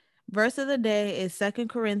Verse of the day is 2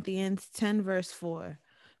 Corinthians 10, verse 4.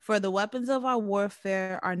 For the weapons of our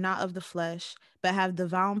warfare are not of the flesh, but have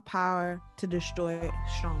divine power to destroy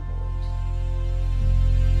strongholds.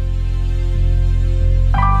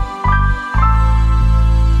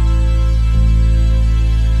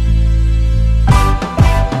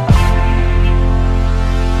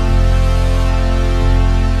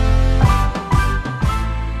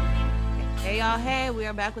 Hey y'all, hey, we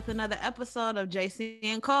are back with another episode of JC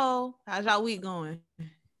and Cole. How's y'all week going?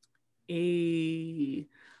 Hey,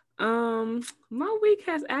 my week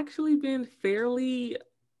has actually been fairly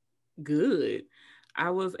good. I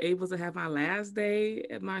was able to have my last day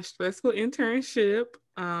at my stressful internship,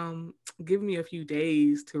 giving me a few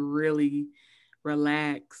days to really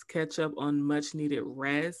relax, catch up on much needed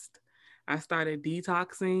rest. I started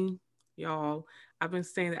detoxing, y'all. I've been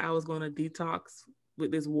saying that I was going to detox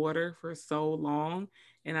with this water for so long,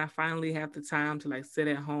 and I finally have the time to like sit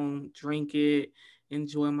at home, drink it,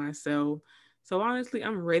 enjoy myself. So honestly,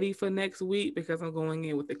 I'm ready for next week because I'm going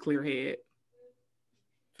in with a clear head.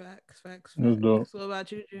 Facts, facts, It was dope. facts. What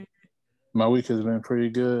about you, Junior? My week has been pretty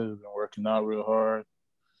good. I've been working out real hard.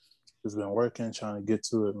 Just been working, trying to get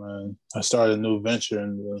to it, man. I started a new venture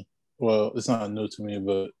in well, it's not new to me,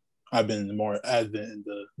 but I've been more advent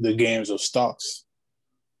in the games of stocks.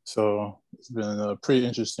 So it's been a pretty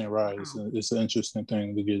interesting ride. Wow. It's an interesting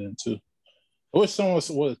thing to get into. I wish someone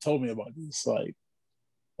would have told me about this, like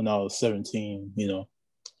when I was 17,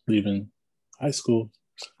 leaving high school.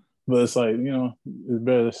 But it's like, it's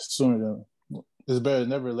better sooner it's better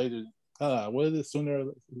never later. What is it?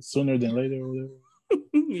 Sooner than later or whatever.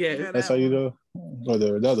 Yes. Yeah, That's how that you one. go.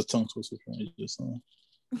 Whatever. That was a tongue twister for me just now.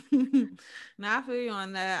 Now I feel you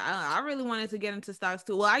on that. I really wanted to get into stocks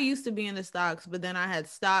too. Well, I used to be in the stocks, but then I had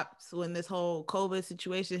stopped when this whole COVID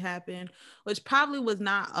situation happened, which probably was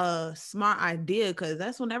not a smart idea because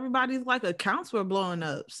that's when everybody's like accounts were blowing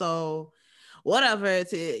up. So whatever,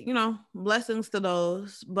 it's blessings to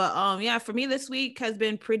those. But yeah, for me this week has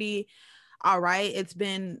been pretty all right.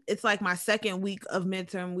 It's like my second week of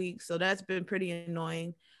midterm week, so that's been pretty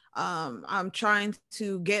annoying. I'm trying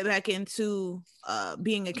to get back into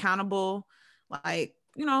being accountable, like,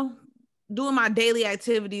 doing my daily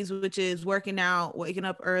activities, which is working out, waking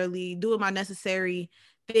up early, doing my necessary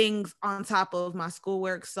things on top of my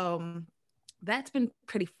schoolwork. So that's been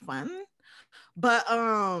pretty fun. But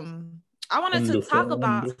I wanted to talk Wonderful,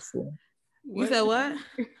 about, wonderful, you What? said what?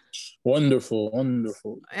 wonderful,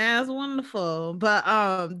 wonderful. That's wonderful.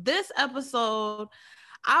 But this episode,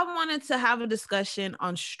 I wanted to have a discussion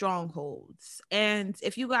on strongholds. And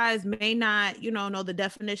if you guys may not, know the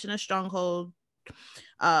definition of stronghold,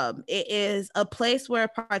 it is a place where a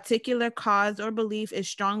particular cause or belief is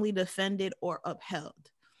strongly defended or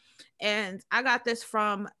upheld. And I got this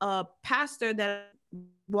from a pastor that I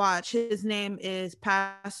watch. His name is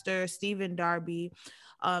Pastor Stephen Darby.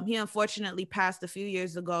 He unfortunately passed a few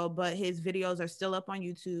years ago, but his videos are still up on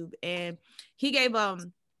YouTube. And he gave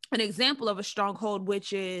an example of a stronghold,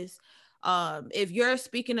 which is if you're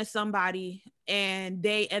speaking to somebody and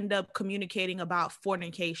they end up communicating about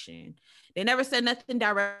fornication. They never said nothing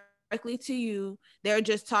directly to you. They're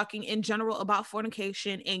just talking in general about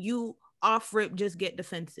fornication, and you off rip just get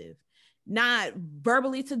defensive, not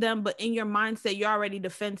verbally to them, but in your mindset, you're already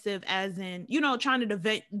defensive, as in, trying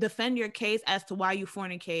to defend your case as to why you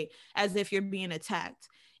fornicate, as if you're being attacked.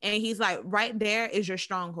 And he's like, right there is your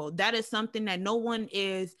stronghold. That is something that no one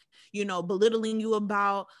is, belittling you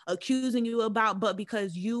about, accusing you about, but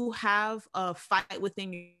because you have a fight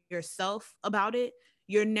within yourself about it,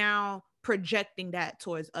 you're now projecting that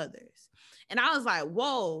towards others. And I was like,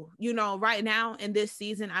 whoa, right now in this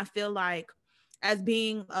season, I feel like as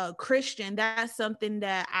being a Christian, that's something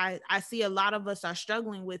that I see a lot of us are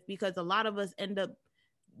struggling with, because a lot of us end up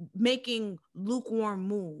making lukewarm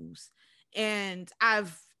moves. And I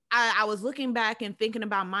was looking back and thinking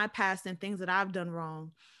about my past and things that I've done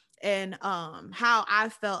wrong, and how I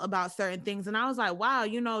felt about certain things. And I was like, wow,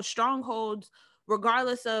 strongholds,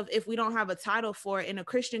 regardless of if we don't have a title for it in a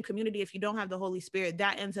Christian community, if you don't have the Holy Spirit,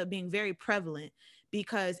 that ends up being very prevalent,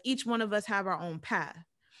 because each one of us have our own path.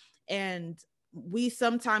 And we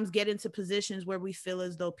sometimes get into positions where we feel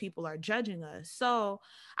as though people are judging us. So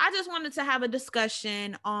I just wanted to have a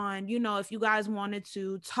discussion on, if you guys wanted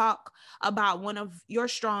to talk about one of your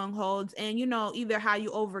strongholds, and, either how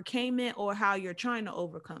you overcame it or how you're trying to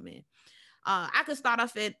overcome it. I could start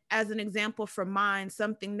off it as an example from mine,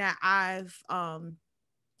 something that I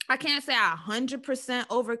can't say I 100%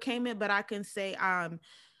 overcame it, but I can say I'm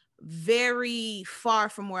very far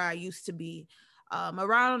from where I used to be.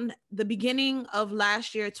 Around the beginning of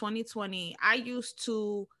last year, 2020, I used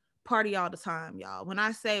to party all the time, y'all. When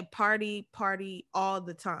I say party, party all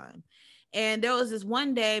the time. And there was this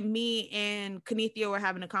one day, me and Kenethia were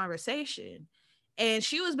having a conversation, and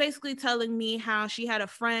she was basically telling me how she had a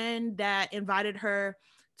friend that invited her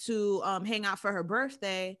to hang out for her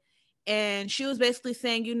birthday. And she was basically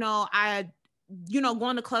saying, going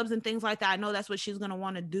to clubs and things like that, I know that's what she's going to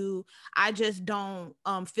want to do. I just don't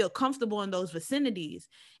feel comfortable in those vicinities.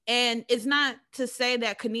 And it's not to say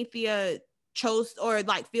that Kenethia chose or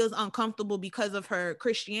like feels uncomfortable because of her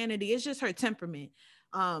Christianity. It's just her temperament.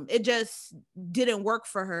 It just didn't work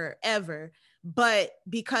for her ever. But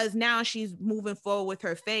because now she's moving forward with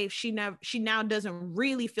her faith, she now doesn't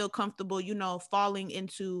really feel comfortable, falling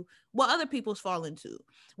into what other people's fall into,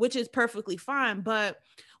 which is perfectly fine. But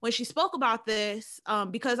when she spoke about this,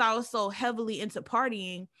 because I was so heavily into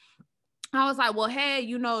partying, I was like, well, hey,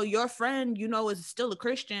 your friend, is still a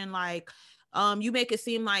Christian. Like, you make it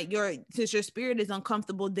seem like since your spirit is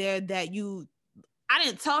uncomfortable there, that I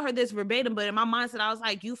didn't tell her this verbatim, but in my mindset, I was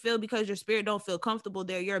like, you feel because your spirit don't feel comfortable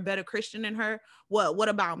there, you're a better Christian than her. What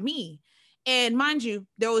about me? And mind you,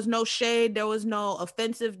 there was no shade. There was no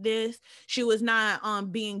offensiveness. She was not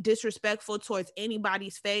being disrespectful towards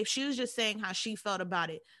anybody's faith. She was just saying how she felt about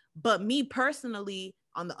it. But me personally,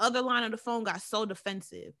 on the other line of the phone, got so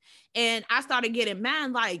defensive. And I started getting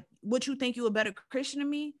mad, like, would you think you a better Christian than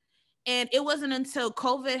me? And it wasn't until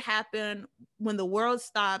COVID happened, when the world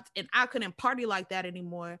stopped and I couldn't party like that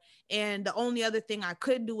anymore, and the only other thing I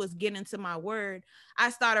could do was get into my word, I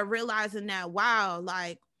started realizing that, wow,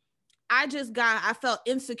 like I felt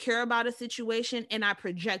insecure about a situation, and I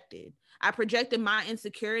projected my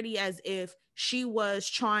insecurity as if she was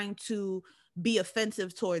trying to be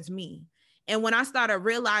offensive towards me. And when I started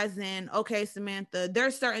realizing, okay, Samantha,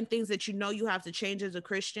 there's certain things that you have to change as a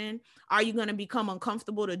Christian. Are you going to become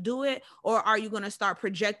uncomfortable to do it? Or are you going to start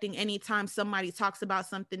projecting anytime somebody talks about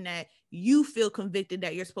something that you feel convicted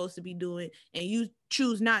that you're supposed to be doing, and you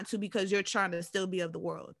choose not to because you're trying to still be of the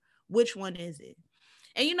world? Which one is it?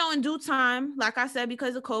 And, in due time, like I said,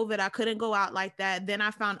 because of COVID, I couldn't go out like that. Then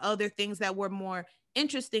I found other things that were more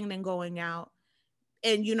interesting than going out.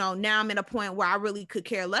 And, now I'm at a point where I really could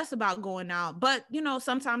care less about going out. But,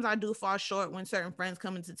 sometimes I do fall short when certain friends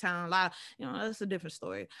come into town. A lot, that's a different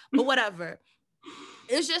story. But whatever.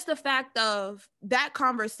 It's just the fact of that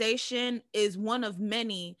conversation is one of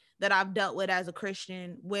many that I've dealt with as a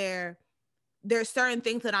Christian, where there's certain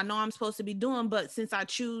things that I know I'm supposed to be doing, but since I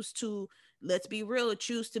choose to, let's be real,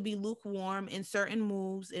 choose to be lukewarm in certain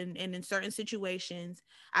moves and in certain situations,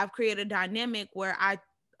 I've created a dynamic where I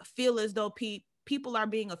feel as though people are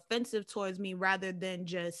being offensive towards me rather than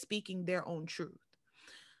just speaking their own truth.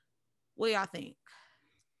 What y'all think?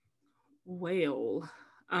 Well,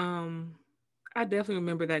 I definitely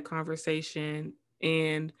remember that conversation,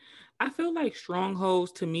 and I feel like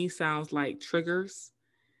strongholds to me sounds like triggers.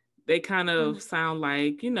 They kind of sound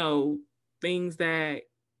like, things that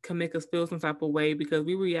can make us feel some type of way because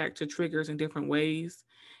we react to triggers in different ways.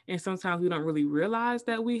 And sometimes we don't really realize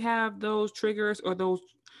that we have those triggers or those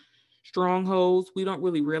strongholds. We don't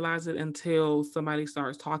really realize it until somebody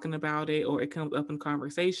starts talking about it or it comes up in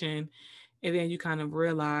conversation. And then you kind of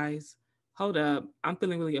realize, hold up, I'm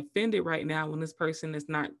feeling really offended right now when this person is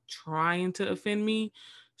not trying to offend me.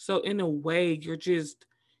 So in a way,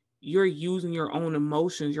 you're using your own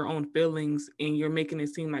emotions, your own feelings, and you're making it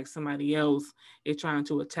seem like somebody else is trying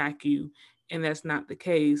to attack you. And that's not the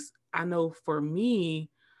case. I know for me,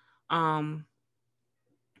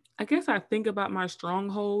 I guess I think about my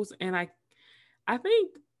strongholds, and I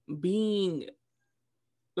think being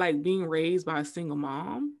being raised by a single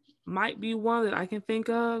mom might be one that I can think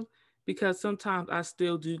of, because sometimes I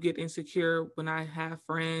still do get insecure when I have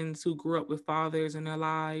friends who grew up with fathers in their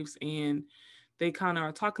lives and they kind of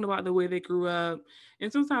are talking about the way they grew up.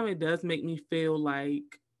 And sometimes it does make me feel like,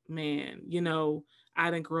 man, I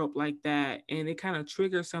didn't grow up like that. And it kind of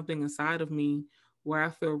triggers something inside of me where I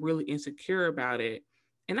feel really insecure about it.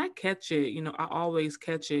 And I catch it, I always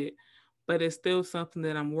catch it, but it's still something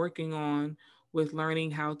that I'm working on, with learning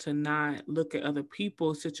how to not look at other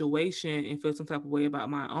people's situation and feel some type of way about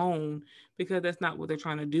my own, because that's not what they're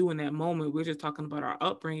trying to do in that moment. We're just talking about our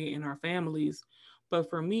upbringing and our families. But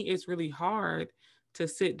for me, it's really hard to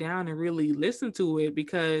sit down and really listen to it,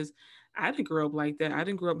 because I didn't grow up like that. I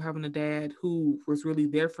didn't grow up having a dad who was really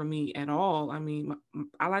there for me at all. I mean,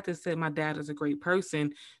 I like to say my dad is a great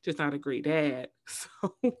person, just not a great dad.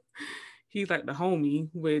 So he's like the homie,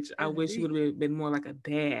 which I wish he would have been more like a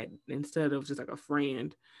dad instead of just like a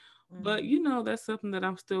friend. Mm-hmm. But that's something that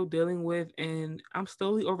I'm still dealing with, and I'm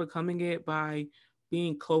slowly overcoming it by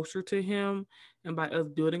being closer to him and by us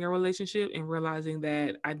building a relationship and realizing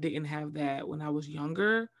that I didn't have that when I was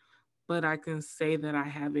younger. but I can say that I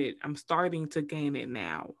have it. I'm starting to gain it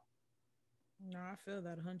now. No, I feel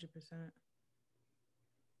that 100%.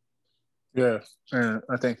 Yeah, and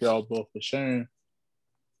I thank y'all both for sharing.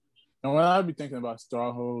 And when I be thinking about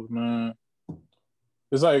strongholds, man,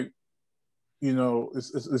 it's like,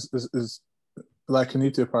 it's like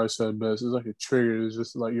Kanita probably said best. It's like a trigger. It's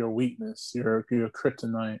just like your weakness, your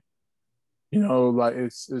kryptonite. Like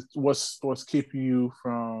it's what's keeping you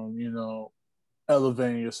from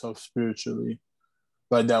elevating yourself spiritually.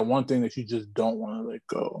 Like that one thing that you just don't want to let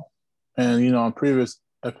go. And on previous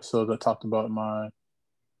episodes, I talked about my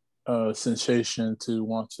sensation to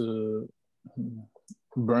want to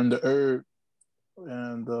burn the herb,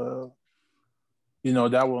 and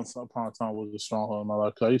that once upon a time was a stronghold in my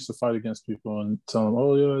life. 'Cause I used to fight against people and tell them,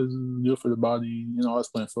 "Oh yeah, it's good for the body." I was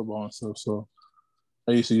playing football and stuff, so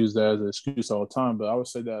I used to use that as an excuse all the time. But I would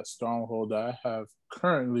say that stronghold that I have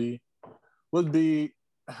currently would be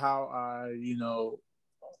how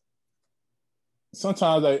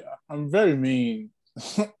sometimes I'm very mean,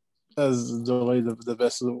 as the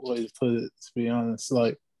best way to put it. To be honest,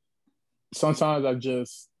 like sometimes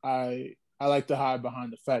I like to hide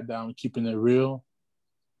behind the fact that I'm keeping it real.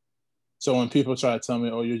 So when people try to tell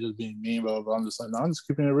me, "Oh, you're just being mean," blah, blah, blah, I'm just like, "No, I'm just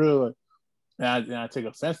keeping it real." Like, and I take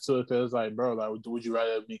offense to it because it's like, bro, like, would you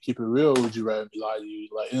rather me keep it real, or would you rather me lie to you?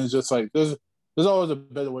 Like, and it's just like there's always a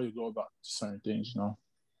better way to go about certain things,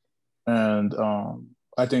 And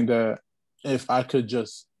I think that if I could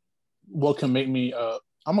just, what can make me,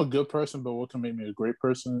 I'm a good person, but what can make me a great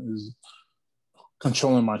person is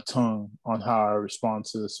controlling my tongue on how I respond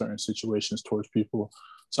to certain situations towards people.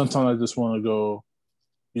 Sometimes I just want to go,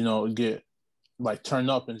 get like turn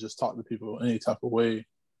up and just talk to people any type of way,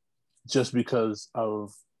 just because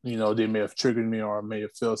of they may have triggered me or I may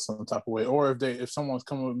have felt some type of way, or if someone's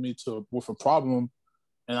coming with me with a problem,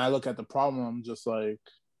 and I look at the problem, I'm just like,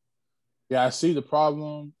 yeah, I see the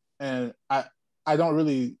problem, and I don't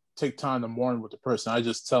really take time to mourn with the person. I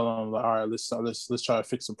just tell them like, all right, let's try to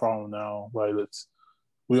fix the problem now. Like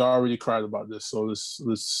we already cried about this, so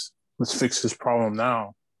let's fix this problem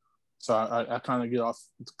now. So I kind of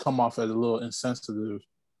come off as a little insensitive,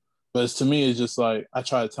 but to me it's just like I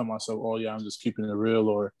try to tell myself, oh yeah, I'm just keeping it real,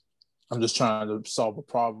 or I'm just trying to solve a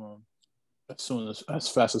problem as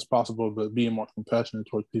fast as possible. But being more compassionate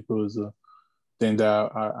towards people is a thing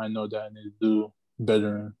that I know that I need to do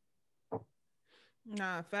better in.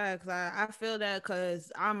 Nah, facts. I feel that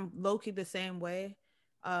because I'm low key the same way.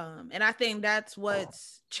 And I think that's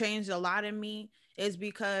what's changed a lot in me is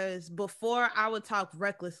because before I would talk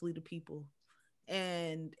recklessly to people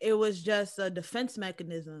and it was just a defense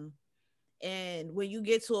mechanism. And when you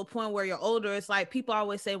get to a point where you're older, it's like people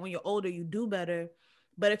always say when you're older, you do better.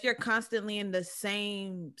 But if you're constantly in the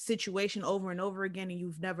same situation over and over again and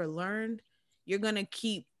you've never learned, you're going to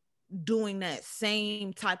keep doing that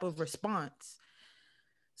same type of response.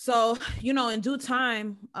 So, in due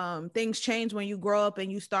time, things change when you grow up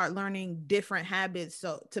and you start learning different habits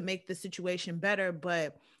so to make the situation better.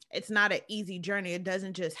 But it's not an easy journey. It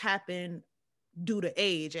doesn't just happen due to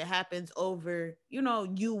age. It happens over,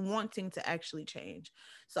 you wanting to actually change.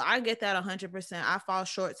 So I get that 100%. I fall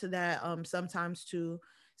short to that sometimes too,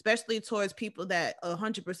 especially towards people that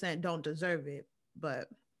 100% don't deserve it. But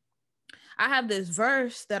I have this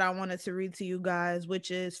verse that I wanted to read to you guys, which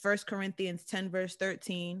is 1 Corinthians 10, verse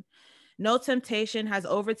 13. No temptation has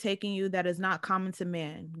overtaken you that is not common to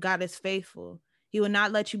man. God is faithful. He will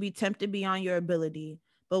not let you be tempted beyond your ability,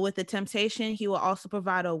 but with the temptation, he will also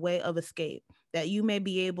provide a way of escape that you may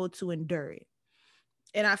be able to endure it.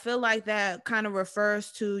 And I feel like that kind of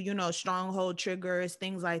refers to, stronghold triggers,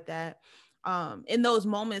 things like that. In those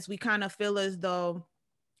moments, we kind of feel as though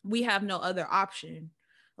we have no other option.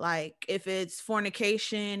 Like if it's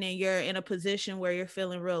fornication and you're in a position where you're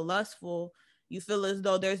feeling real lustful, you feel as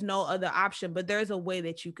though there's no other option, but there's a way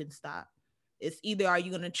that you can stop. It's either are you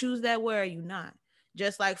going to choose that way or are you not?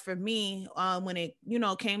 Just like for me, when it,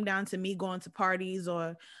 came down to me going to parties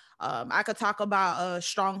or I could talk about a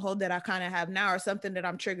stronghold that I kind of have now or something that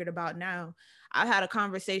I'm triggered about now. I had a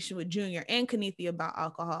conversation with Junior and Kanithia about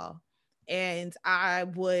alcohol. And I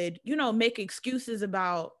would, make excuses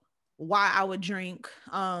about why I would drink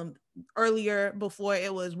earlier before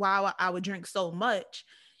it was why I would drink so much.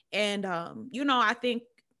 And, I think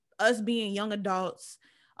us being young adults,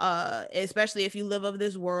 especially if you live of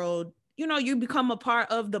this world, you become a part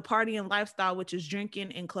of the partying lifestyle, which is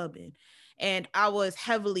drinking and clubbing. And I was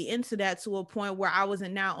heavily into that to a point where I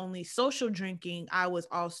wasn't now only social drinking, I was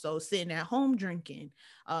also sitting at home drinking.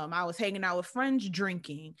 I was hanging out with friends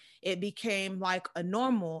drinking. It became like a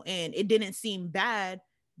normal and it didn't seem bad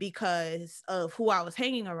because of who I was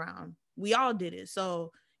hanging around. We all did it.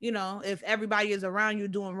 So, You know, if everybody is around you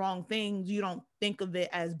doing wrong things, you don't think of it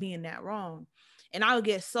as being that wrong. And I would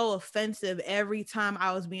get so offensive every time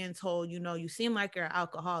I was being told, you know, you seem like you're an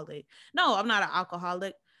alcoholic. No, I'm not an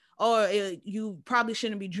alcoholic. Or you probably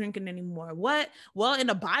shouldn't be drinking anymore. What? Well, in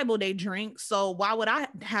the Bible, they drink. So why would I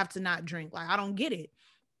have to not drink? Like, I don't get it.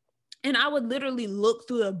 And I would literally look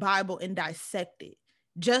through the Bible and dissect it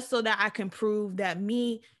just so that I can prove that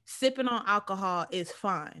me sipping on alcohol is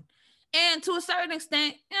fine. And to a certain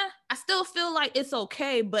extent, yeah, I still feel like it's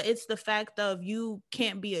okay, but it's the fact of you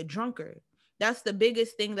can't be a drunkard. That's the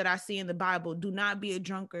biggest thing that I see in the Bible. Do not be a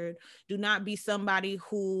drunkard. Do not be somebody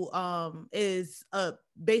who is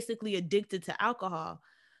basically addicted to alcohol.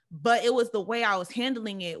 But it was the way I was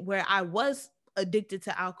handling it where I was addicted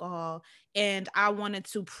to alcohol, and I wanted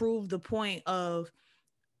to prove the point of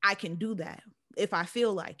I can do that if I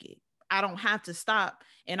feel like it. I don't have to stop,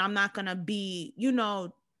 and I'm not going to be, you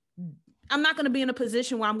know, I'm not going to be in a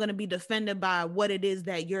position where I'm going to be defended by what it is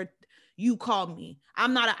that you call me.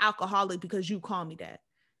 I'm not an alcoholic because you call me that.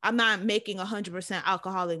 I'm not making 100%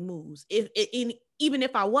 alcoholic moves. Even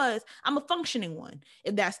if I was, I'm a functioning one,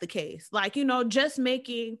 if that's the case. Like, you know, just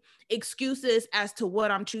making excuses as to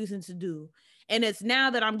what I'm choosing to do. And it's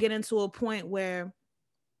now that I'm getting to a point where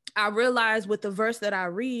I realize with the verse that I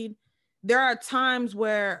read, there are times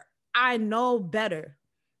where I know better.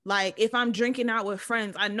 Like if I'm drinking out with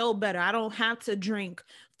friends, I know better. I don't have to drink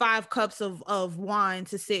 5 cups of wine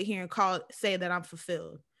to sit here and say that I'm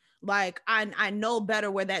fulfilled. Like I know better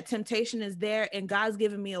where that temptation is there, and God's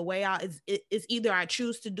giving me a way out. It's either I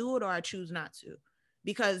choose to do it or I choose not to.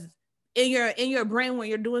 Because in your brain, when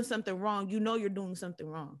you're doing something wrong, you know you're doing something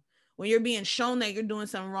wrong. When you're being shown that you're doing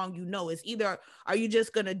something wrong, you know it's either are you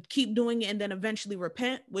just gonna keep doing it and then eventually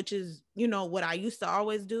repent, which is, you know, what I used to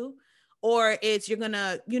always do, or it's you're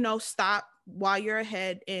gonna, you know, stop while you're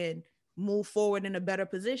ahead and move forward in a better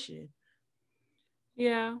position.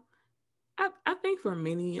 Yeah. I think for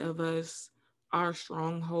many of us, our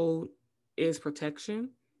stronghold is protection.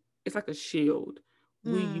 It's like a shield.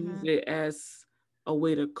 We use it as a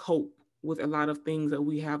way to cope with a lot of things that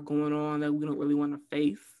we have going on that we don't really want to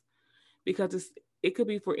face, because it could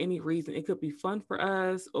be for any reason. It could be fun for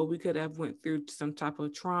us, or we could have went through some type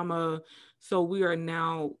of trauma. So we are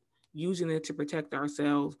now using it to protect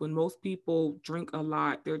ourselves. When most people drink a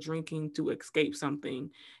lot, they're drinking to escape something.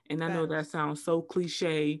 And I know that sounds so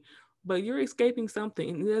cliche, but you're escaping something.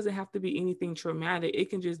 And it doesn't have to be anything traumatic. It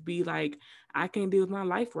can just be like, I can't deal with my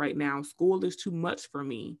life right now. School is too much for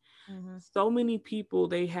me. So many people,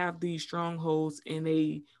 they have these strongholds and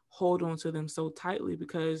they hold on to them so tightly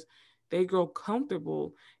because they grow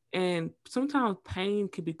comfortable. And sometimes pain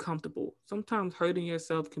can be comfortable. Sometimes hurting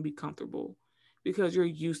yourself can be comfortable because you're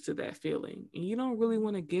used to that feeling and you don't really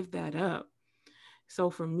want to give that up. So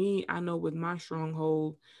for me, I know with my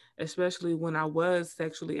stronghold, especially when I was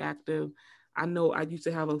sexually active, I know I used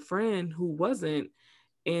to have a friend who wasn't.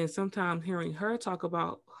 And sometimes hearing her talk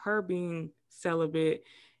about her being celibate,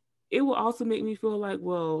 it will also make me feel like,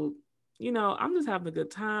 well, you know, I'm just having a good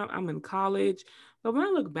time. I'm in college. But when I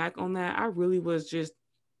look back on that, I really was just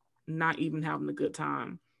not even having a good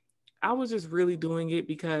time. I was just really doing it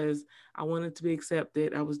because I wanted to be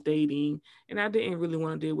accepted. I was dating and I didn't really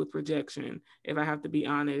want to deal with rejection, if I have to be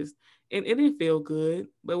honest. And it didn't feel good.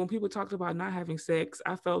 But when people talked about not having sex,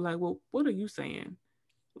 I felt like, well, what are you saying?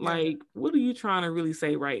 Like, what are you trying to really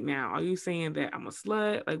say right now? Are you saying that I'm a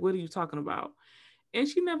slut? Like, what are you talking about? And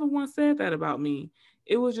she never once said that about me.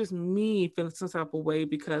 It was just me feeling some type of way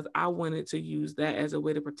because I wanted to use that as a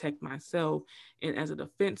way to protect myself and as a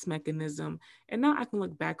defense mechanism. And now I can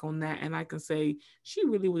look back on that and I can say, she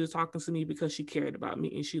really was talking to me because she cared about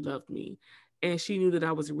me and she loved me. And she knew that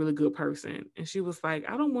I was a really good person. And she was like,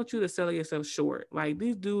 I don't want you to sell yourself short. Like,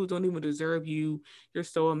 these dudes don't even deserve you. You're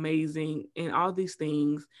so amazing and all these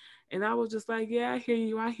things. And I was just like, yeah, I hear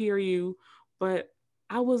you. I hear you. But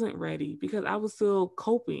I wasn't ready because I was still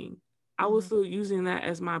coping. I was still using that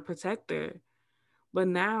as my protector. But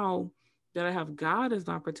now that I have God as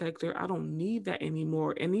my protector, I don't need that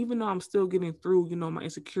anymore. And even though I'm still getting through, you know, my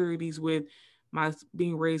insecurities with my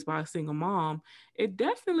being raised by a single mom, it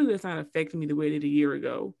definitely does not affect me the way it did a year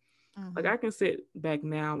ago. Like I can sit back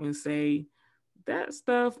now and say that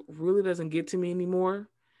stuff really doesn't get to me anymore.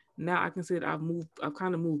 Now I can say that I've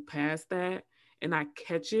kind of moved past that and I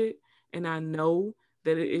catch it and I know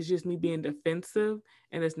that it is just me being defensive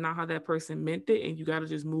and it's not how that person meant it and you got to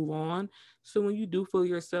just move on. So when you do feel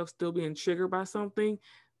yourself still being triggered by something,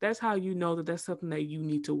 that's how you know that that's something that you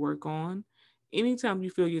need to work on. Anytime you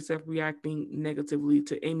feel yourself reacting negatively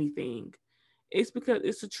to anything, it's because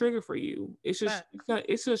it's a trigger for you. It's just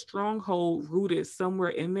it's a stronghold rooted somewhere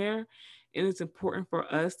in there, And it's important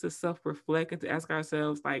for us to self-reflect and to ask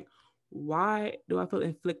ourselves, like, why do I feel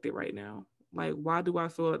inflicted right now? Like, why do I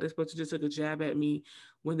feel like this person just took a jab at me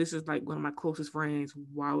when this is like one of my closest friends?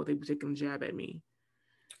 Why would they be taking a jab at me?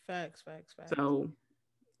 Facts, facts, facts. So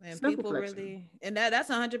And people self-reflection. really, and that's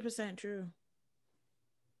 100% true.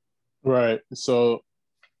 Right. So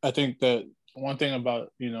I think that one thing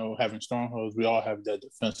about, having strongholds, we all have that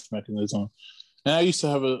defense mechanism. And I used to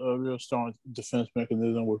have a real strong defense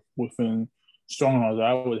mechanism within strongholds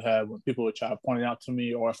I would have when people would try to point it out to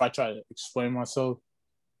me, or if I try to explain myself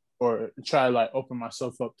or try to like open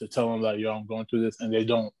myself up to tell them like, yo, I'm going through this, and they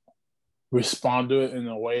don't respond to it in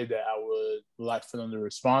a way that I would like for them to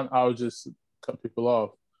respond, I would just cut people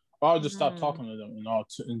off. Or I would just stop Mm. talking to them in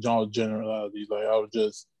all generalities. Like I would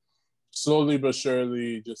just slowly but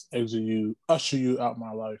surely just usher you out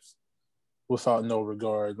my life without no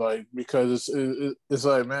regard. Like, because it's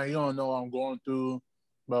like, man, you don't know what I'm going through,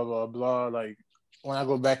 blah, blah, blah. Like, when I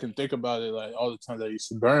go back and think about it, like all the times I used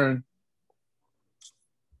to burn,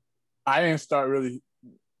 I didn't start really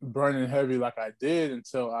burning heavy like I did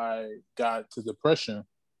until I got to depression.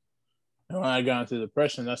 And when I got into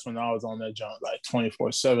depression, that's when I was on that jump like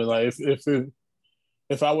 24/7. Like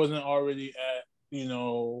if I wasn't already at,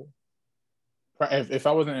 if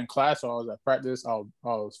I wasn't in class or I was at practice, I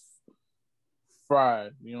was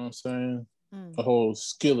fried. You know what I'm saying? Mm. A whole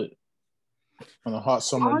skillet on a hot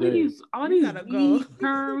summer All day. these, all You these gotta go. weed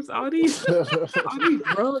terms, all these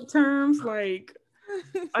drug terms, like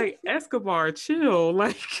Escobar, chill.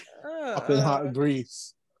 Like Up in uh, hot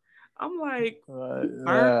grease. I'm like burnt,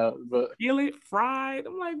 Yeah, skillet, fried.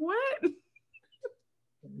 I'm like, what?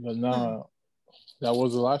 but no, that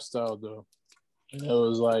was a lifestyle though. And it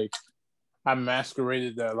was like I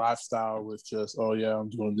masqueraded that lifestyle with just, oh yeah, I'm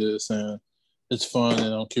doing this and it's fun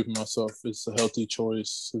and I'm keeping myself. It's a healthy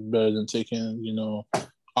choice. It's better than taking,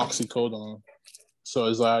 oxycodone. So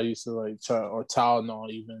it's like I used to like try, or Tylenol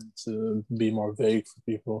even, to be more vague for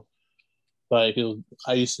people. Like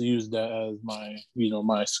I used to use that as my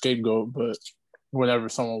scapegoat. But whenever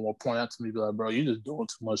someone will point out to me, be like, bro, you just doing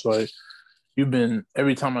too much. Like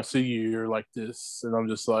every time I see you, you're like this, and I'm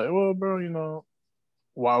just like, well, bro,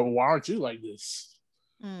 why aren't you like this?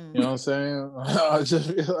 Mm. You know what I'm saying? I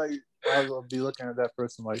just feel like I'll be looking at that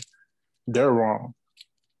person like they're wrong.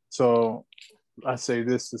 So I say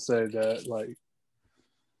this to say that like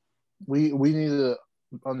we need to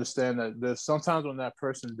understand that there's sometimes when that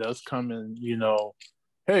person does come in,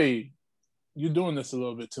 hey, you're doing this a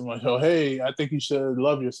little bit too much. Or hey, I think you should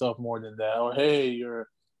love yourself more than that. Or hey, you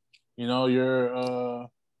need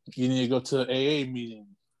to go to an AA meeting.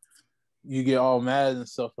 You get all mad and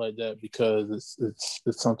stuff like that because it's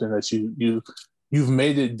something that you've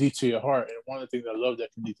made it deep to your heart. And one of the things I love that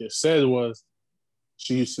Kanika said was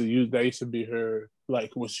she used to use that used to be her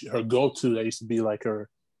like her go-to. That used to be like her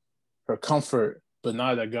comfort. But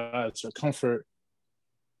now that God's her comfort,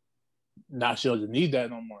 now she doesn't need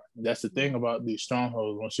that no more. And that's the thing about these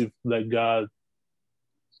strongholds. Once you let God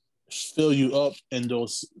fill you up in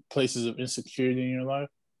those places of insecurity in your life,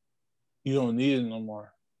 you don't need it no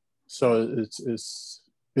more. So it's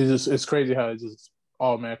crazy how it just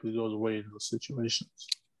automatically goes away in those situations.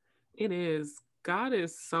 It is. God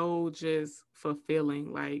is so just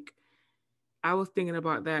fulfilling. Like I was thinking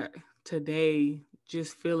about that today,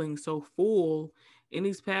 just feeling so full in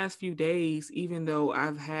these past few days, even though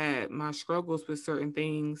I've had my struggles with certain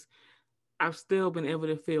things, I've still been able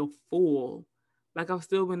to feel full. Like I've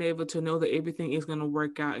still been able to know that everything is going to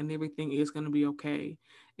work out and everything is going to be okay.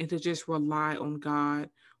 And to just rely on God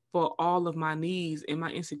for all of my needs and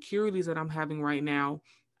my insecurities that I'm having right now.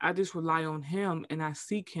 I just rely on him and I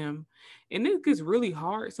seek him. And it gets really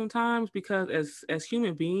hard sometimes because as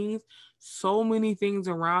human beings, so many things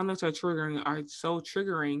around us are so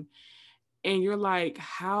triggering, and you're like,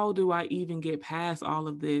 how do I even get past all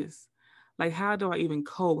of this? Like, how do I even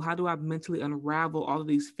cope? How do I mentally unravel all of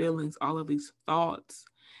these feelings, all of these thoughts?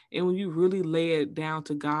 And when you really lay it down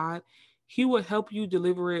to God, he will help you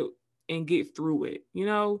deliver it and get through it,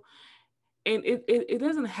 and it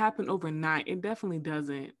doesn't happen overnight. It definitely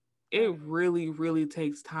doesn't. It really, really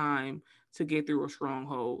takes time to get through a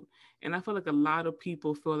stronghold. And I feel like a lot of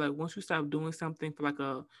people feel like once you stop doing something for like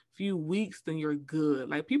a few weeks, then you're good.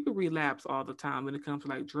 Like people relapse all the time when it comes to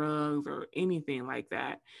like drugs or anything like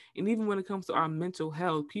that. And even when it comes to our mental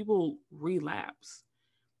health, people relapse.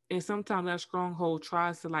 And sometimes that stronghold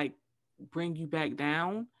tries to like bring you back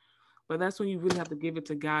down. But that's when you really have to give it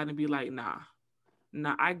to God and be like, nah,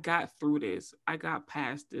 I got through this. I got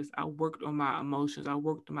past this. I worked on my emotions. I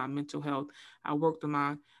worked on my mental health. I worked on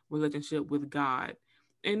my relationship with God.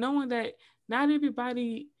 And knowing that not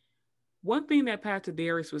everybody One thing that Pastor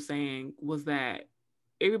Darius was saying was that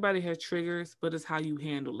everybody has triggers, but it's how you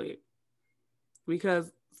handle it.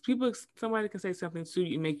 Because somebody can say something to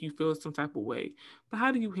you and make you feel some type of way, but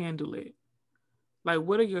how do you handle it? Like,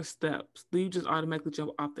 what are your steps? Do you just automatically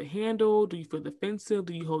jump off the handle? Do you feel defensive?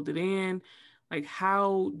 Do you hold it in? Like,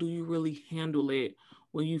 how do you really handle it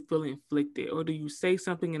when you feel inflicted? Or do you say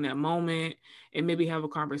something in that moment and maybe have a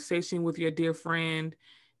conversation with your dear friend?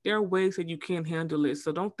 There are ways that you can handle it.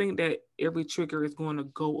 So don't think that every trigger is going to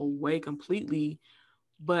go away completely.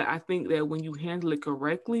 But I think that when you handle it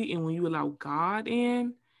correctly and when you allow God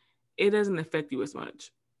in, it doesn't affect you as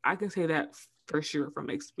much. I can say that for sure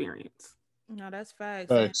from experience. No, that's facts.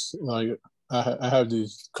 Facts. Like I have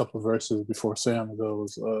these couple verses before Sam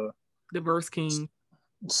goes. The verse king.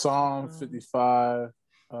 Psalm 55,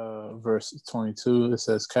 verse 22. It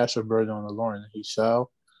says, "Cast your burden on the Lord, and He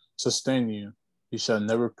shall sustain you. He shall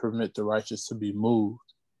never permit the righteous to be moved."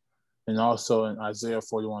 And also in Isaiah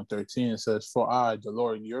 41:13, it says, "For I, the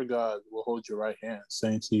Lord your God, will hold your right hand,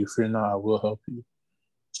 saying to you, fear not, I will help you."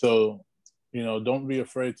 So, don't be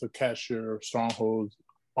afraid to cast your strongholds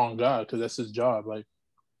on God, because that's His job. Like,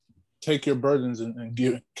 take your burdens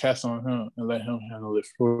and cast on Him and let Him handle it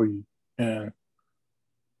for you. And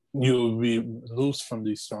you'll be loose from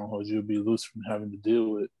these strongholds. You'll be loose from having to deal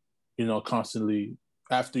with, constantly.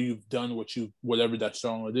 After you've done whatever that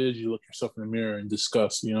stronghold is, you look yourself in the mirror and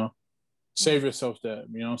discuss, save yourself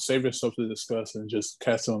save yourself to discuss and just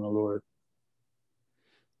cast it on the Lord.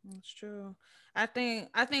 That's true. I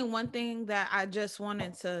think one thing that I just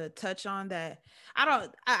wanted to touch on that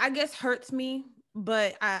I guess hurts me,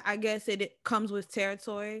 but I guess it comes with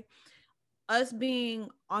territory. Us being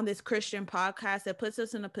on this Christian podcast, it puts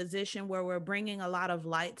us in a position where we're bringing a lot of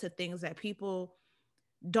light to things that people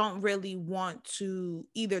don't really want to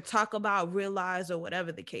either talk about, realize, or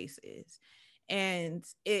whatever the case is. And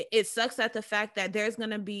it sucks at the fact that there's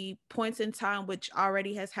going to be points in time, which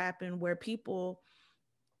already has happened, where people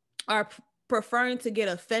are preferring to get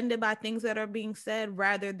offended by things that are being said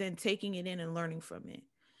rather than taking it in and learning from it.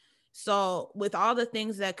 So with all the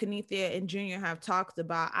things that Kenethia and Junior have talked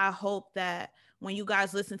about, I hope that when you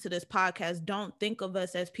guys listen to this podcast, don't think of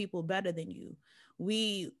us as people better than you.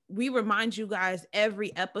 We remind you guys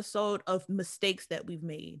every episode of mistakes that we've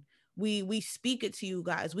made. We speak it to you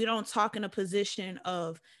guys. We don't talk in a position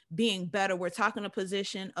of being better. We're talking a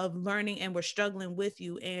position of learning, and we're struggling with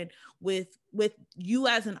you and with you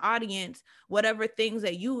as an audience. Whatever things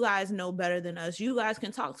that you guys know better than us, you guys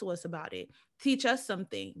can talk to us about it. Teach us some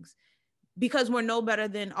things, because we're no better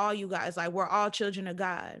than all you guys. Like, we're all children of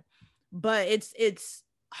God. But it's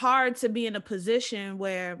hard to be in a position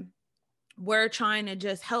where we're trying to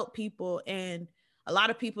just help people, and a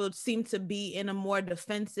lot of people seem to be in a more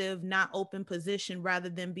defensive, not open position, rather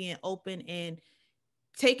than being open and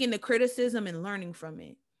taking the criticism and learning from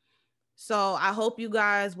it. So I hope you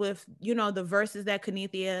guys, with the verses that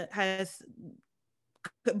Kenethia have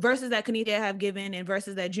given, and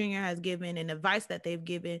verses that Junior has given, and advice that they've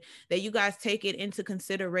given, that you guys take it into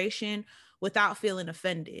consideration without feeling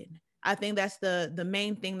offended. I think that's the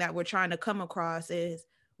main thing that we're trying to come across is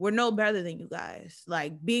we're no better than you guys.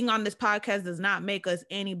 Like, being on this podcast does not make us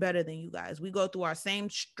any better than you guys. We go through our same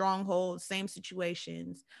strongholds, same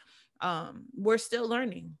situations. We're still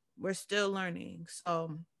learning.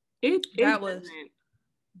 So that was.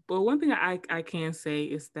 But one thing I can say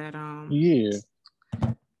is that yeah,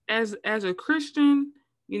 as a Christian,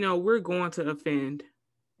 we're going to offend,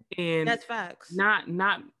 and that's facts.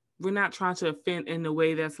 We're not trying to offend in a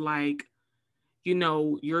way that's like,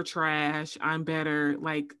 you're trash, I'm better.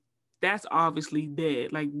 Like, that's obviously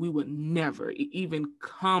dead. Like, we would never even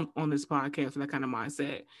come on this podcast with that kind of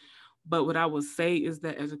mindset. But what I would say is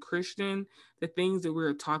that as a Christian, the things that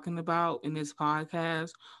we're talking about in this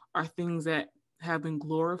podcast are things that have been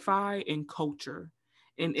glorified in culture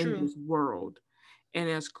and in this world. And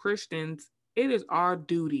as Christians, it is our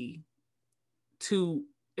duty to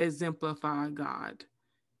exemplify God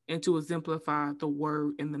and to exemplify the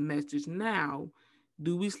word and the message. Now,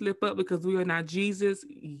 do we slip up because we are not Jesus?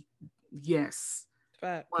 Yes.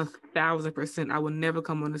 Facts. 1000%. I will never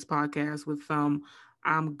come on this podcast with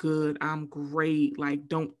I'm good, I'm great, like,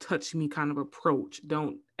 don't touch me kind of approach.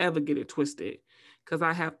 Don't ever get it twisted, because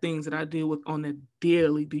I have things that I deal with on the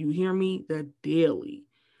daily. Do you hear me? The daily.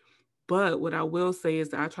 But what I will say is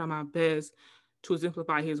that I try my best to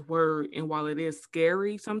exemplify his word. And while it is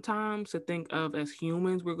scary sometimes to think of, as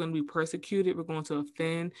humans, we're going to be persecuted, we're going to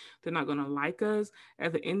offend, they're not going to like us.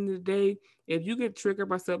 At the end of the day, if you get triggered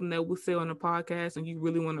by something that we say on the podcast and you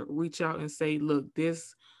really want to reach out and say, look,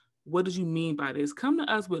 what did you mean by this? Come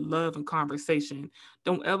to us with love and conversation.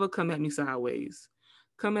 Don't ever come at me sideways.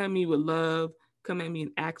 come at me with love, come at me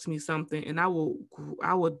and ask me something, and I will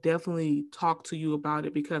definitely talk to you about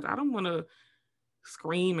it, because I don't want to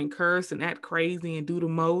scream and curse and act crazy and do the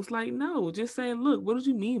most. Like, no, just say, look, what did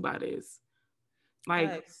you mean by this? Like,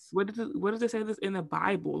 Nice. what does it say this in the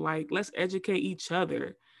Bible? Like, let's educate each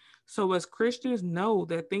other. So as Christians, know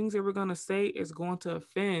that things that we're gonna say is going to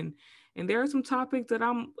offend. And there are some topics that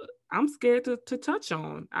I'm scared to touch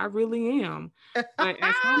on. I really am. But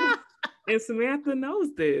and Samantha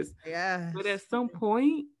knows this. Yeah. But at some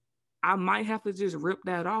point, I might have to just rip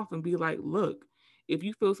that off and be like, look, if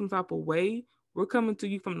you feel some type of way, we're coming to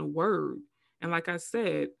you from the word. And like I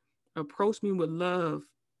said, approach me with love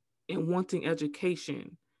and wanting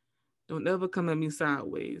education. Don't ever come at me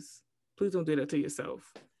sideways. Please don't do that to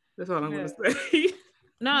yourself. That's all I'm gonna say.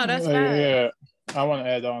 No, that's bad. Yeah, I want to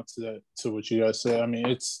add on to that, to what you guys said. I mean,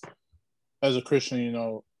 it's, as a Christian, you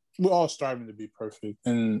know, we're all striving to be perfect,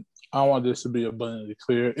 and I want this to be abundantly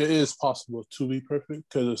clear. It is possible to be perfect,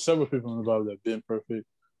 because there's several people in the Bible that have been perfect.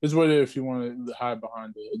 It's whether if you want to hide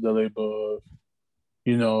behind the label of,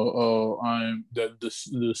 you know, oh, I'm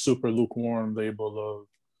the super lukewarm label of,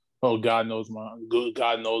 oh, God knows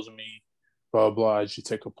God knows me, blah blah. I should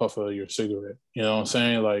take a puff of your cigarette. You know what I'm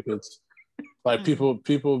saying? Like, it's like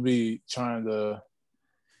people be trying to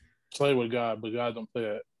play with God, but God don't play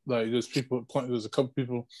that. Like, there's a couple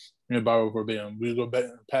people in the Bible verbatim. We go back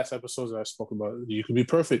in past episodes that I spoke about. You can be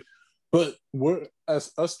perfect, but we're,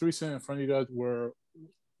 as us three sitting in front of you guys,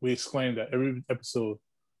 we exclaim that every episode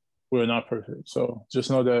we're not perfect. So just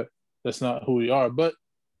know that that's not who we are. But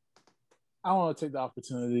I want to take the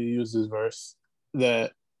opportunity to use this verse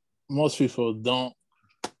that most people don't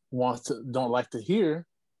like to hear,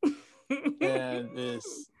 and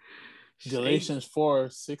it's Galatians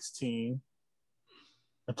 4:16.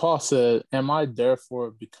 And Paul said, "Am I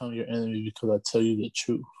therefore become your enemy because I tell you the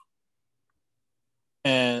truth?"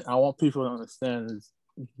 And I want people to understand is,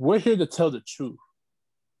 we're here to tell the truth.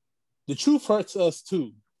 The truth hurts us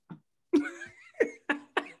too.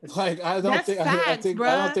 Like, I don't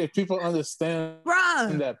think people understand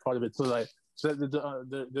that part of it. So like,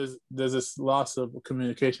 there's this loss of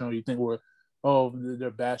communication, or you think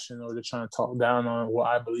they're bashing, or they're trying to talk down on what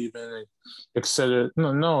I believe in, etc.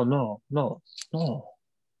 No.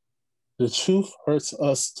 The truth hurts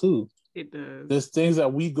us too. It does. There's things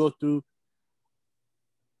that we go through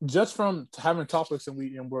just from having topics, and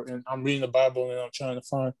I'm reading the Bible and I'm trying to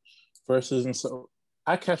find verses, and so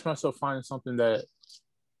I catch myself finding something that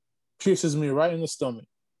pierces me right in the stomach,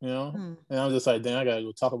 you know? And I'm just like, dang, I gotta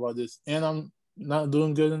go talk about this, and I'm not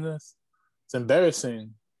doing good in this. It's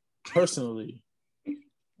embarrassing, personally.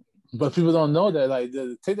 But people don't know that. Like,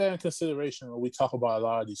 take that in consideration when we talk about a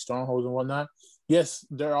lot of these strongholds and whatnot. Yes,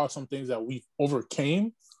 there are some things that we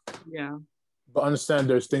overcame. Yeah. But understand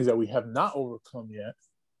there's things that we have not overcome yet.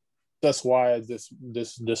 That's why this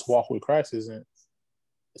walk with Christ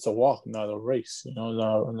it's a walk, not a race, you know,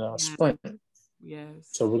 not a sprint. Yes.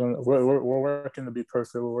 So we're working to be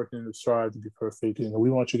perfect. We're working to strive to be perfect. And we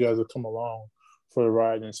want you guys to come along for the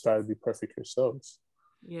ride and strive to be perfect yourselves.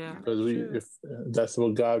 Yeah. Because if that's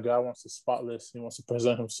what God wants, a spotless. He wants to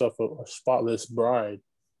present himself a spotless bride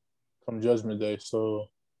come Judgment Day. So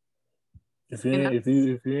if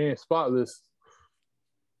you ain't spotless,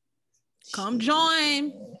 come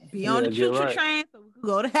join. Be on the choo-choo train so we can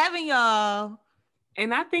go to heaven, y'all.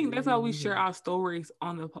 And I think that's how we share our stories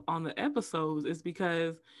on the episodes, is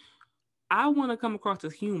because I want to come across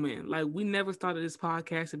as human. Like, we never started this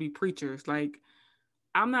podcast to be preachers. Like,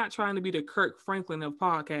 I'm not trying to be the Kirk Franklin of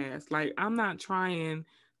podcasts. Like, I'm not trying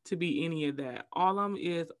to be any of that. All I am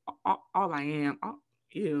is,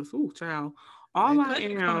 child. All I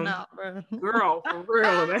am, out, girl, for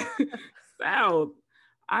real. South.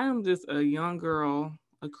 I am just a young girl,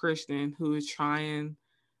 a Christian who is trying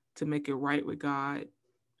to make it right with God,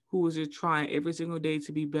 who is just trying every single day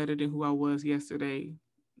to be better than who I was yesterday,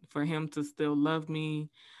 for him to still love me.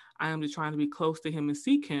 I am just trying to be close to him and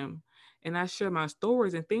seek him. And I share my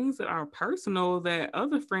stories and things that are personal that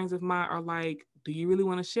other friends of mine are like, do you really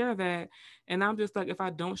want to share that? And I'm just like, if I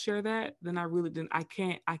don't share that, then I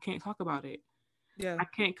can't talk about it. Yeah. I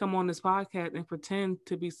can't come on this podcast and pretend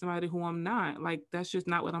to be somebody who I'm not. Like, that's just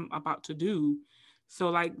not what I'm about to do. So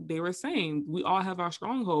like they were saying, we all have our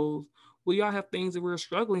strongholds. We all have things that we're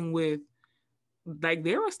struggling with. Like,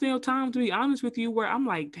 there are still times, to be honest with you, where I'm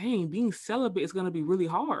like, dang, being celibate is going to be really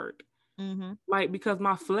hard. Like, because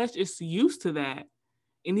my flesh is used to that.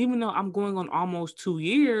 And even though I'm going on almost 2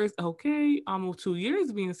 years, almost 2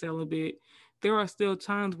 years being celibate, there are still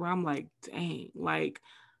times where I'm like, dang, like,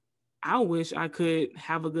 I wish I could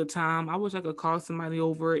have a good time. I wish I could call somebody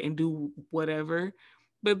over and do whatever.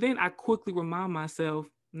 But then I quickly remind myself,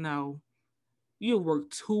 no, you have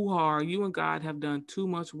worked too hard. You and God have done too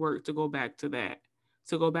much work to go back to that,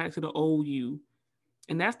 to go back to the old you.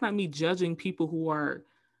 And that's not me judging people who are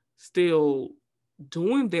still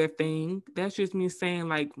doing their thing. That's just me saying,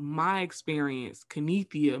 like, my experience,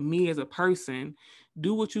 Kenethia, me as a person,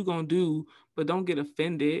 do what you gonna do, but don't get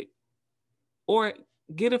offended. Or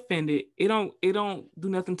get offended. It don't do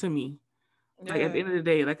nothing to me. Like at the end of the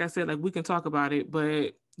day, like I said, like we can talk about it,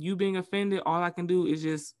 but you being offended, all I can do is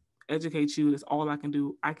just educate you. That's all I can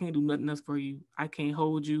do. I can't do nothing else for you. I can't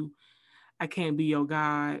hold you. I can't be your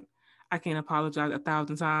God. I can't apologize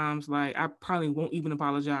 1,000 times. Like I probably won't even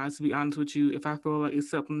apologize, to be honest with you, if I feel like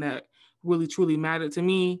it's something that really truly mattered to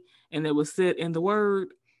me and it was said in the word.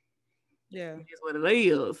 Yeah. It's what it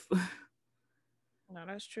is. No,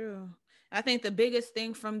 that's true. I think the biggest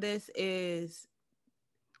thing from this is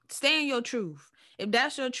stay in your truth. If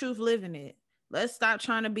that's your truth, live in it. Let's stop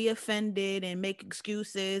trying to be offended and make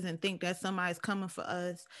excuses and think that somebody's coming for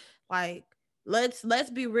us. Like, let's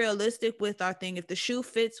be realistic with our thing. If the shoe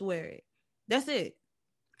fits, wear it. That's it.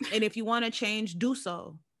 And if you want to change, do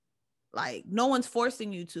so. Like, no one's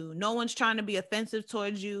forcing you to. No one's trying to be offensive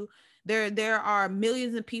towards you. There are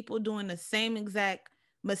millions of people doing the same exact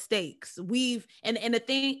mistakes. And the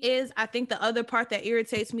thing is, I think the other part that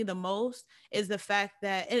irritates me the most is the fact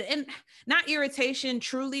that, and not irritation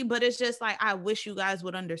truly, but it's just like, I wish you guys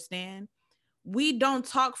would understand. We don't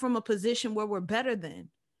talk from a position where we're better than.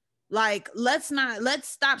 Like, let's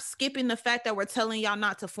stop skipping the fact that we're telling y'all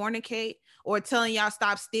not to fornicate, or telling y'all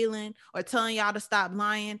stop stealing, or telling y'all to stop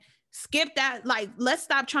lying. Skip that. Like, let's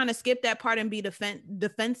stop trying to skip that part and be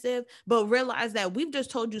defensive, but realize that we've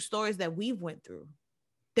just told you stories that we've went through,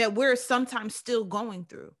 that we're sometimes still going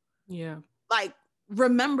through. Yeah. Like,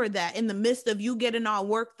 remember that in the midst of you getting all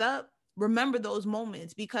worked up, remember those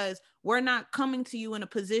moments, because we're not coming to you in a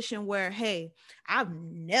position where, hey, I've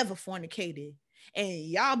never fornicated and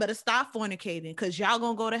y'all better stop fornicating because y'all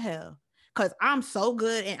gonna go to hell because I'm so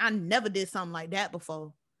good and I never did something like that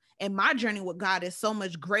before. And my journey with God is so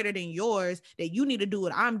much greater than yours that you need to do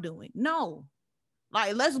what I'm doing. No,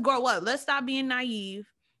 like, let's grow up. Let's stop being naive.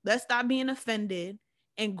 Let's stop being offended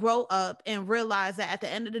and grow up and realize that at the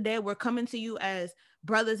end of the day, we're coming to you as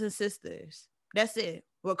brothers and sisters. That's it.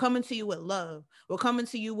 We're coming to you with love. We're coming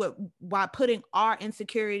to you with, by putting our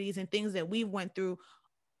insecurities and things that we've went through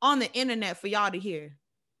on the internet for y'all to hear.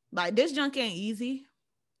 Like, this junk ain't easy,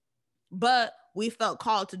 but we felt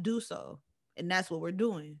called to do so. And that's what we're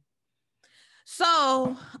doing.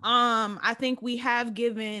 So I think we have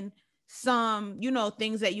given some,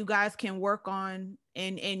 things that you guys can work on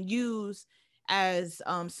and use as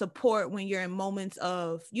support when you're in moments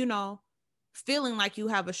of, feeling like you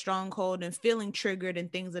have a stronghold and feeling triggered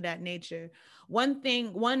and things of that nature. One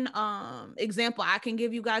example I can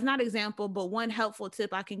give you guys, not example, but one helpful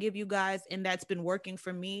tip I can give you guys, and that's been working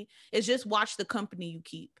for me, is just watch the company you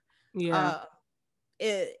keep. Yeah.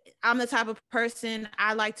 I'm the type of person,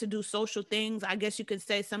 I like to do social things. I guess you could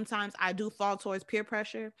say sometimes I do fall towards peer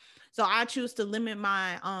pressure. So I choose to limit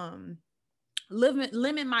my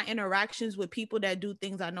interactions with people that do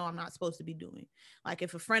things I know I'm not supposed to be doing. Like,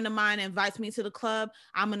 if a friend of mine invites me to the club,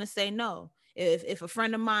 I'm going to say no. If a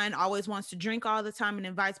friend of mine always wants to drink all the time and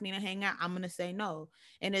invites me to hang out, I'm going to say no.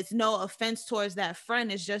 And it's no offense towards that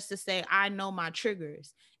friend. It's just to say, I know my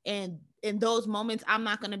triggers. And in those moments, I'm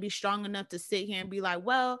not going to be strong enough to sit here and be like,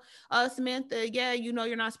 well, Samantha, yeah,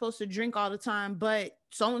 you're not supposed to drink all the time, but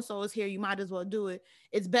so-and-so is here. You might as well do it.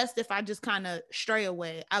 It's best if I just kind of stray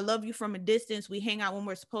away. I love you from a distance. We hang out when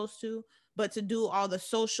we're supposed to, but to do all the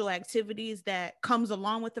social activities that comes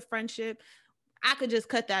along with the friendship, I could just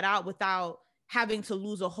cut that out without having to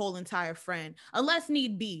lose a whole entire friend, unless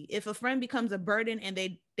need be. If a friend becomes a burden and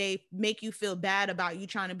they make you feel bad about you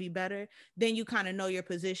trying to be better, then you kind of know your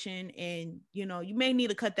position, and you may need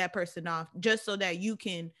to cut that person off just so that you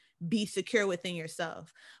can be secure within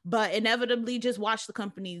yourself. But inevitably, just watch the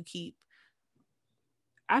company you keep.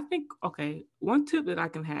 I think, okay, one tip that I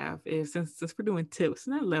can have is, since we're doing tips,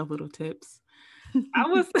 and I love little tips, I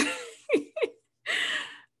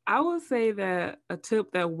would say that a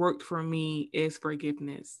tip that worked for me is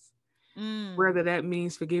forgiveness. Whether that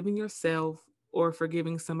means forgiving yourself or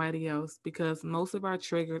forgiving somebody else, because most of our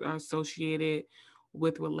triggers are associated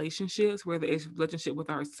with relationships, whether it's relationship with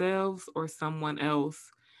ourselves or someone else.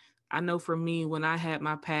 I know for me, when I had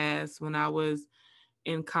my past, when I was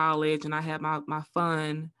in college and I had my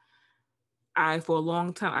fun, for a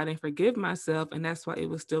long time, I didn't forgive myself, and that's why it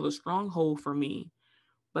was still a stronghold for me.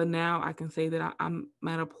 But now I can say that I'm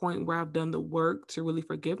at a point where I've done the work to really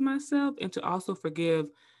forgive myself and to also forgive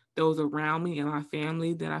those around me and my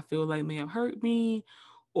family that I feel like may have hurt me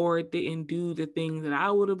or didn't do the things that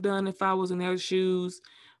I would have done if I was in their shoes.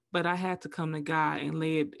 But I had to come to God and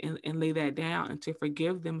lay it and lay that down and to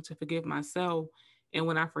forgive them, to forgive myself. And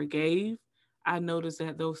when I forgave, I noticed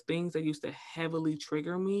that those things that used to heavily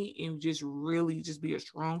trigger me and just really just be a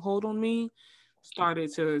stronghold on me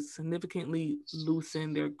started to significantly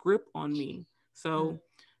loosen their grip on me. So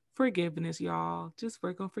forgiveness, y'all. Just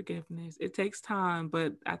work on forgiveness. It takes time,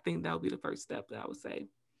 but I think that would be the first step that I would say.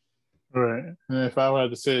 Right. And if I were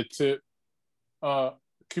to say a tip,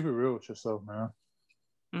 keep it real with yourself, man.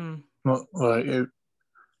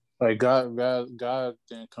 Like God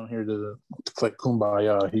didn't come here to play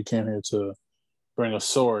kumbaya. He came here to bring a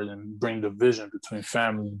sword and bring division between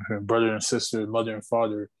family, brother and sister, mother and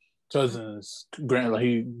father, cousins. Grant, like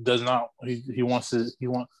he does not. He wants to.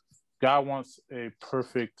 God wants a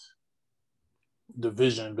perfect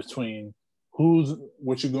division between who's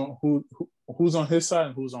on his side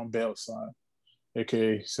and who's on Baal's side,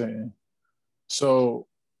 aka Satan. So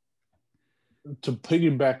to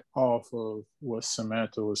piggyback off of what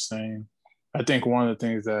Samantha was saying, I think one of the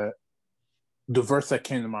things that the verse that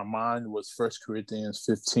came to my mind was 1 Corinthians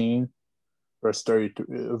 15, verse 33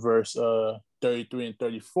 and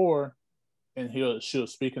 34. And she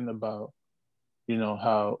was speaking about,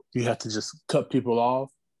 how you have to just cut people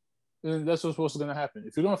off. And that's what's going to happen.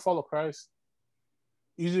 If you're going to follow Christ,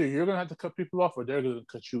 either you're going to have to cut people off or they're going to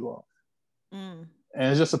cut you off. And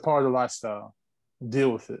it's just a part of the lifestyle.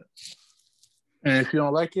 Deal with it. And if you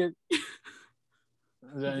don't like it,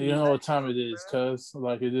 then you know what time it is, cuz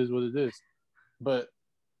like it is what it is. But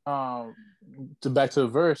back to the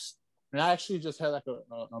verse, and I actually just had like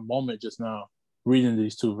a moment just now reading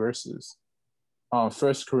these two verses. 1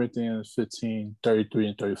 Corinthians 15, 33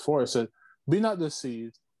 and 34, it said, "Be not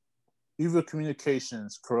deceived, evil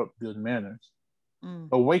communications corrupt good manners.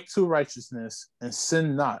 Awake to righteousness and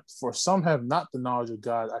sin not, for some have not the knowledge of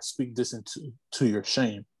God. I speak this to your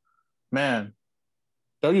shame." Man,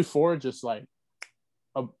 34, just like,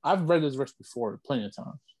 I've read this verse before plenty of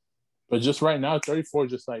times, but just right now, 34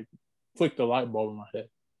 just like flicked the light bulb in my head.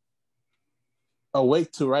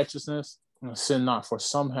 Awake to righteousness and sin not, for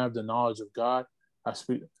some have the knowledge of God. I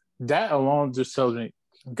speak. That alone just tells me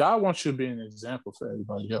God wants you to be an example for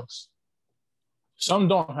everybody else. Some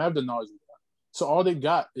don't have the knowledge of God, so all they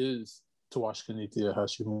got is to watch Kenithia how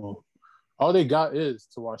she moves. All they got is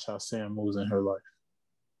to watch how Sam moves in her life.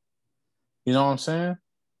 You know what I'm saying?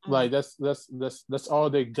 Like that's all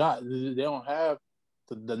they got. They don't have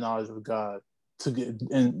the knowledge of God to get,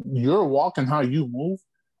 and your walk and how you move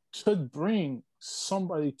should bring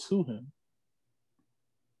somebody to Him.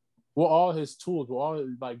 We're all His tools. We're all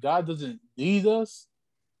like, God doesn't need us,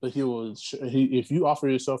 but He will. If you offer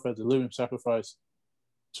yourself as a living sacrifice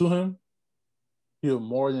to Him, He'll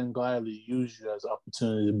more than gladly use you as an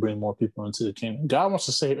opportunity to bring more people into the kingdom. God wants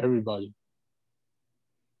to save everybody.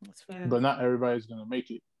 That's fair. But not everybody's gonna make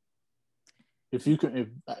it. If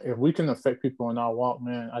we can affect people in our walk,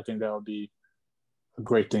 man, I think that would be a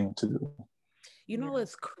great thing to do. You know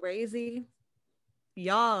what's crazy?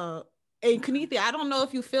 Y'all, and Kenithia, I don't know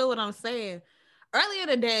if you feel what I'm saying. Earlier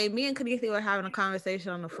today, me and Kenithia were having a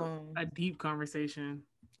conversation on the phone. A deep conversation.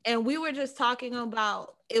 And we were just talking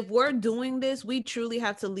about, if we're doing this, we truly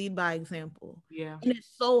have to lead by example. Yeah. And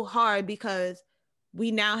it's so hard because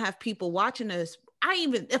we now have people watching us.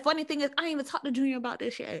 The funny thing is, I ain't even talked to Junior about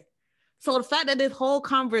this yet. So the fact that this whole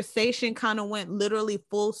conversation kind of went literally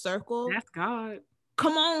full circle. That's God.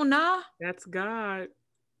 Come on now. That's God.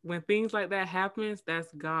 When things like that happens,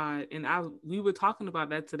 that's God. And we were talking about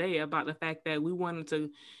that today, about the fact that we wanted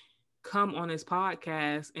to come on this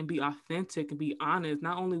podcast and be authentic and be honest,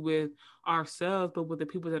 not only with ourselves, but with the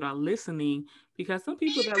people that are listening. Because some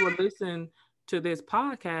people that will listen to this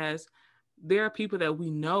podcast, there are people that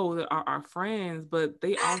we know that are our friends, but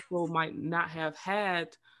they also might not have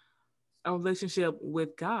had a relationship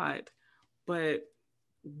with God. But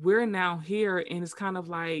we're now here, and it's kind of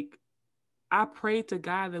like, I pray to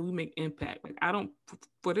God that we make impact. Like,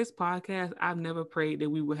 for this podcast, I've never prayed that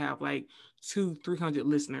we would have like 200-300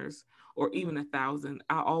 listeners or even 1,000.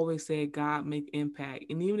 I always say, God, make impact.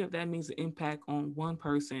 And even if that means an impact on one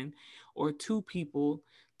person or two people,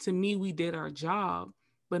 to me, we did our job.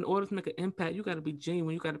 But in order to make an impact, you got to be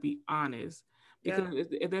genuine. You got to be honest. Because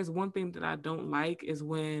if there's one thing that I don't like, is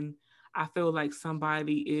when I feel like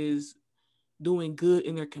somebody is doing good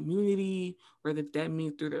in their community, whether that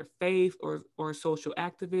means through their faith or social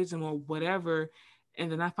activism or whatever,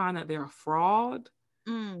 and then I find that they're a fraud.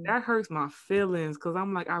 That hurts my feelings, because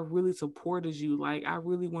I'm like, I really supported you. Like, I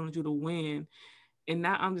really wanted you to win. And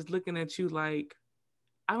now I'm just looking at you like,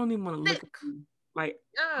 I don't even want to look at you. Like,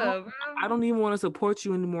 I don't even want to support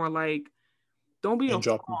you anymore. Like, Don't be a And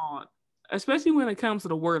drop 'em. fraud, especially when it comes to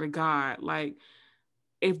the word of God. Like,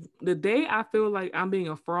 if the day I feel like I'm being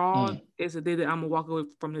a fraud is the day that I'm gonna walk away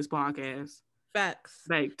from this podcast. Facts.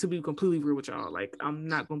 Like, to be completely real with y'all, like, I'm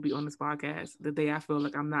not gonna be on this podcast the day I feel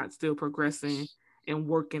like I'm not still progressing and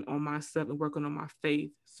working on myself and working on my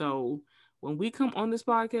faith. So when we come on this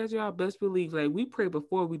podcast, y'all best believe, like, we pray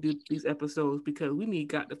before we do these episodes because we need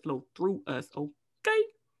God to flow through us. Okay.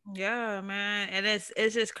 Yeah, man. And it's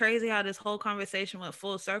just crazy how this whole conversation went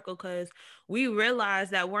full circle, because we realize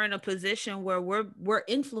that we're in a position where we're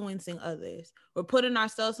influencing others. We're putting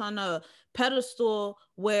ourselves on a pedestal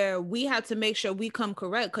where we have to make sure we come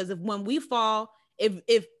correct. Because if when we fall,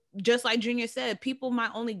 if just like Junior said, people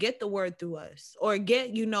might only get the word through us, or get,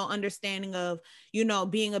 understanding of,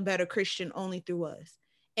 being a better Christian only through us.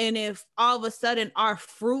 And if all of a sudden our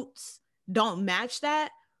fruits don't match that,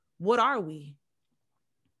 what are we?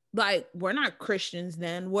 Like, we're not Christians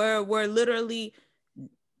then. We're literally,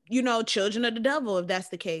 children of the devil, if that's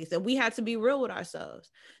the case. And we have to be real with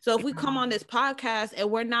ourselves. So if we come on this podcast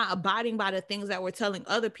and we're not abiding by the things that we're telling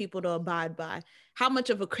other people to abide by, how much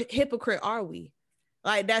of a hypocrite are we?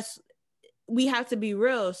 Like, we have to be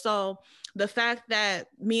real. So the fact that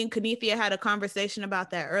me and Kenethia had a conversation about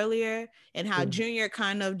that earlier, and how Junior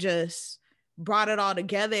kind of just brought it all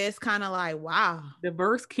together, it's kind of like, wow. The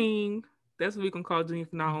verse king. That's what we can call Junior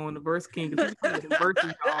from now on, the verse king. Because he's the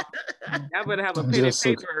verses, y'all. I better have a pen and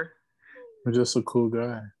paper. I'm just a cool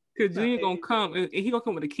guy. Because Junior gonna come, and he gonna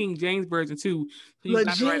come with the King James version too. So you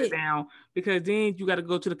got to write it down, because then you got to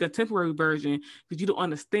go to the contemporary version, because you don't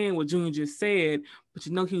understand what Junior just said, but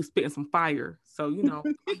he was spitting some fire. So I'm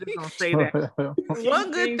just gonna say that.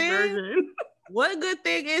 One good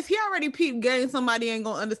thing is he already peeped game somebody ain't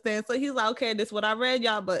gonna understand. So he's like, okay, this is what I read,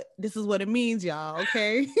 y'all, but this is what it means, y'all.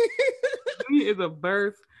 Okay. Junior is a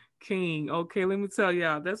birth king. Okay, let me tell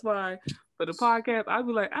y'all. That's why for the podcast, I'd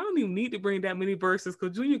be like, I don't even need to bring that many verses,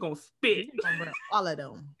 because Junior gonna spit. All of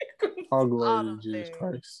them. All glory to Jesus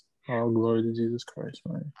Christ. All glory to Jesus Christ,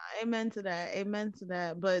 man. Amen to that. Amen to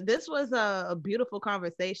that. But this was a beautiful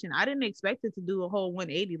conversation. I didn't expect it to do a whole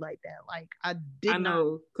 180 like that. Like, I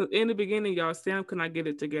know, because in the beginning, y'all, Sam could not get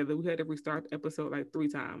it together. We had to restart the episode like 3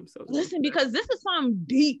 times. So listen, because this is something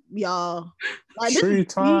deep, y'all. Like, 3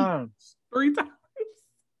 times. 3 times.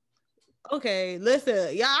 Okay,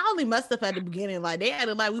 listen, y'all, I only messed up at the beginning. Like, they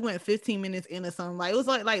added like we went 15 minutes in or something. Like, it was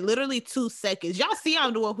like literally 2 seconds. Y'all see,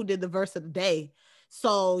 I'm the one who did the verse of the day.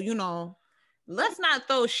 So, let's not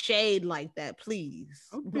throw shade like that, please.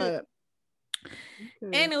 Okay.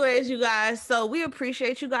 But anyways, you guys, so we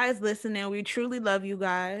appreciate you guys listening. We truly love you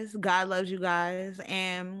guys. God loves you guys.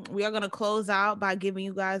 And we are going to close out by giving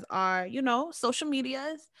you guys our, social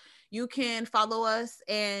medias. You can follow us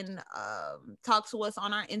and talk to us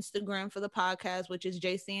on our Instagram for the podcast, which is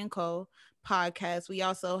JC & Co. Podcast. We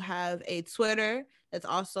also have a Twitter that's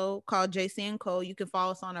also called JC & Co. You can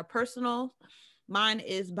follow us on our personal. Mine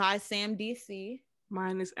is by Sam DC.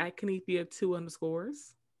 Mine is at Kenethia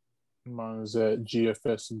 2_. Mine is at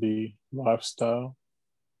GFSB Lifestyle.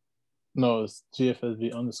 No, it's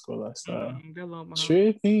GFSB _lifestyle.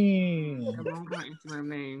 Tripping. That long my Instagram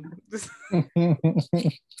name. Yeah,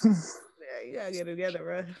 you gotta get it together,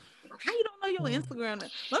 bro. How you don't know your Instagram?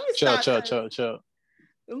 Let me start. Chill.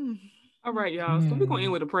 All right, y'all. So we're gonna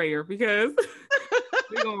end with a prayer, because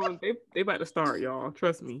they about to start, y'all.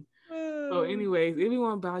 Trust me. So, anyways,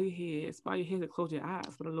 everyone, bow your heads and close your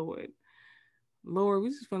eyes for the Lord. Lord, we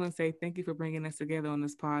just want to say thank you for bringing us together on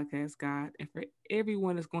this podcast, God. And for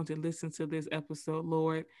everyone that's going to listen to this episode,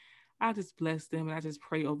 Lord, I just bless them and I just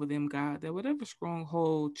pray over them, God, that whatever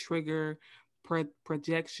stronghold, trigger,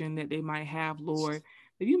 projection that they might have, Lord,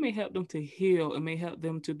 that you may help them to heal and may help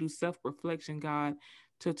them to do self-reflection, God,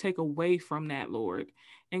 to take away from that, Lord.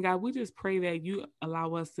 And God, we just pray that you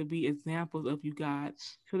allow us to be examples of you, God,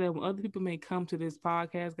 so that when other people may come to this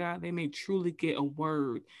podcast, God, they may truly get a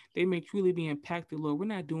word. They may truly be impacted, Lord. We're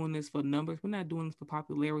not doing this for numbers. We're not doing this for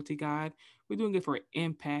popularity, God. We're doing it for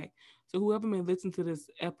impact. So whoever may listen to this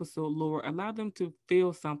episode, Lord, allow them to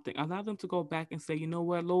feel something. Allow them to go back and say, you know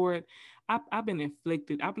what, Lord, I've been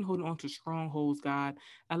inflicted. I've been holding on to strongholds, God.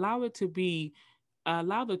 Allow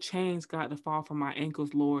the chains, God, to fall from my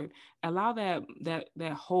ankles, Lord. Allow that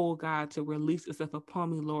whole, God, to release itself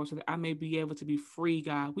upon me, Lord, so that I may be able to be free,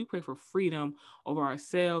 God. We pray for freedom over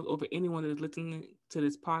ourselves, over anyone that is listening to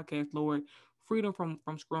this podcast, Lord. Freedom from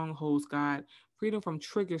strongholds, God. Freedom from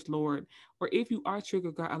triggers, Lord. Or if you are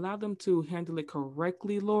triggered, God, allow them to handle it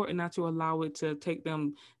correctly, Lord, and not to allow it to take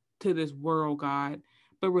them to this world, God.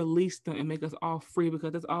 But release them and make us all free,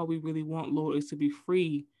 because that's all we really want, Lord, is to be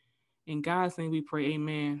free. In God's name we pray,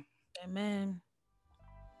 amen. Amen.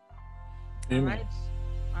 Amen.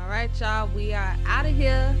 All right, y'all. We are out of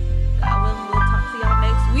here. God willing, we'll talk to y'all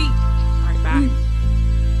next week. All right, bye.